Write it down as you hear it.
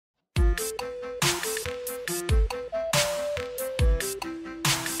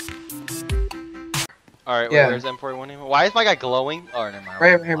Alright, Yeah. where's M41? Why is my guy glowing? Oh, never mind.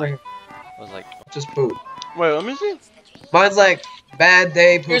 Right here. I was like, Just poop. wait, let me see. Mine's like bad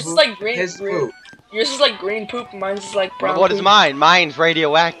day poop. Yours is like green. His green. poop. Yours is like green poop. Mine's is like brown. What poop. is mine? Mine's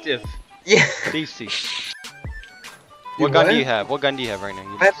radioactive. Yeah. Beefy. You What gun what? do you have? What gun do you have right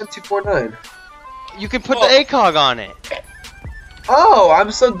now? I have a 249. You can put the ACOG on it. Oh,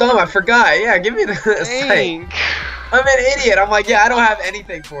 I'm so dumb. I forgot. Yeah, give me the sight. Dang. I'm an idiot. I'm like, yeah, I don't have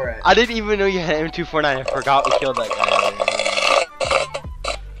anything for it. I didn't even know you had M249. I forgot we killed that guy.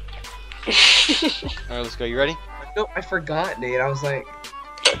 Alright, let's go. You ready? No, I forgot, Nate. I was like,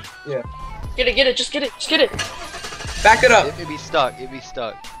 yeah. Get it, just get it. Back it up. It'd be stuck.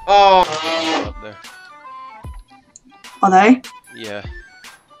 Oh. Up there. Are they? Yeah.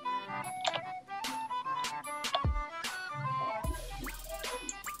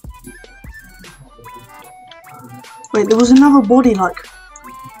 Wait, there was another body, like...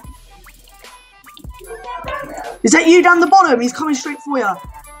 Is that you down the bottom? He's coming straight for you.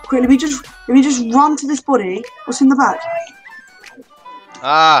 Quick, let me just run to this body. What's in the back?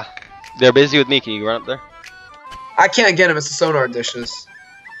 Ah, they're busy with me. Can you run up there? I can't get him. It's the sonar dishes.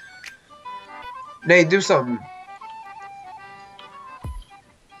 Nate, do something.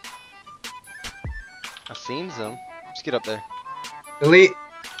 I've seen some. Just get up there. Delete.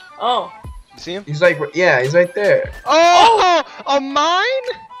 Oh. You see him? He's like, yeah, he's right there. Oh, a mine?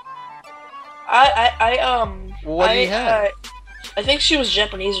 What do you have? I think she was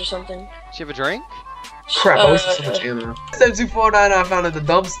Japanese or something. Does she have a drink? Crap, I wasted so much ammo. This M249 I found at the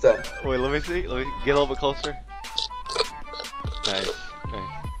dumpster. Wait, let me see. Let me get a little bit closer. Nice.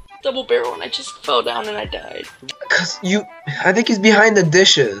 Double barrel and I just fell down and I died. Cause I think he's behind the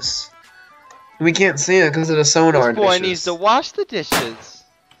dishes. We can't see it because of the sonar This boy dishes. needs to wash the dishes.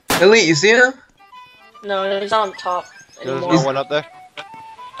 Elite, you see him? No, he's not on top There's anymore. no one up there?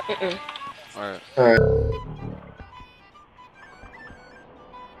 Mm-mm. Alright. Alright.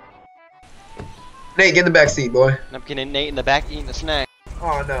 Nate, get in the back seat, boy. Napkin and Nate in the back eating a snack.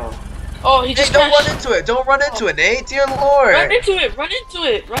 Oh no. Oh, he Nate, just don't crashed. run into it. Don't run into it, Nate. Dear Lord. Run into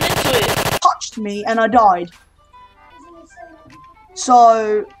it. Touched me and I died.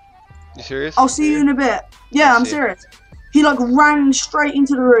 So, You serious? I'll see you in a bit. Yeah, I'm see. serious. He like ran straight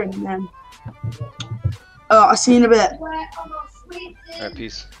into the room and then... I'll see you in a bit. Alright,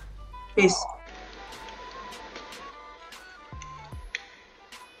 peace. Peace.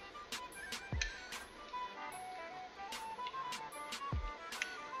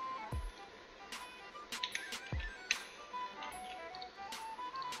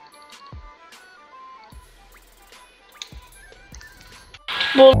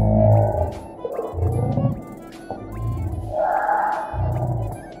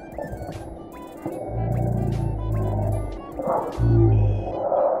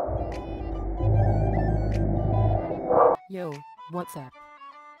 Yo, what's up?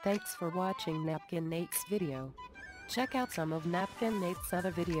 Thanks for watching Napkin Nate's video. Check out some of Napkin Nate's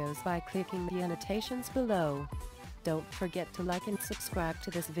other videos by clicking the annotations below. Don't forget to like and subscribe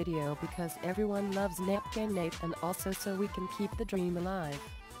to this video because everyone loves Napkin Nate and also so we can keep the dream alive.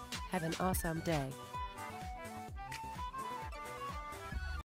 Have an awesome day.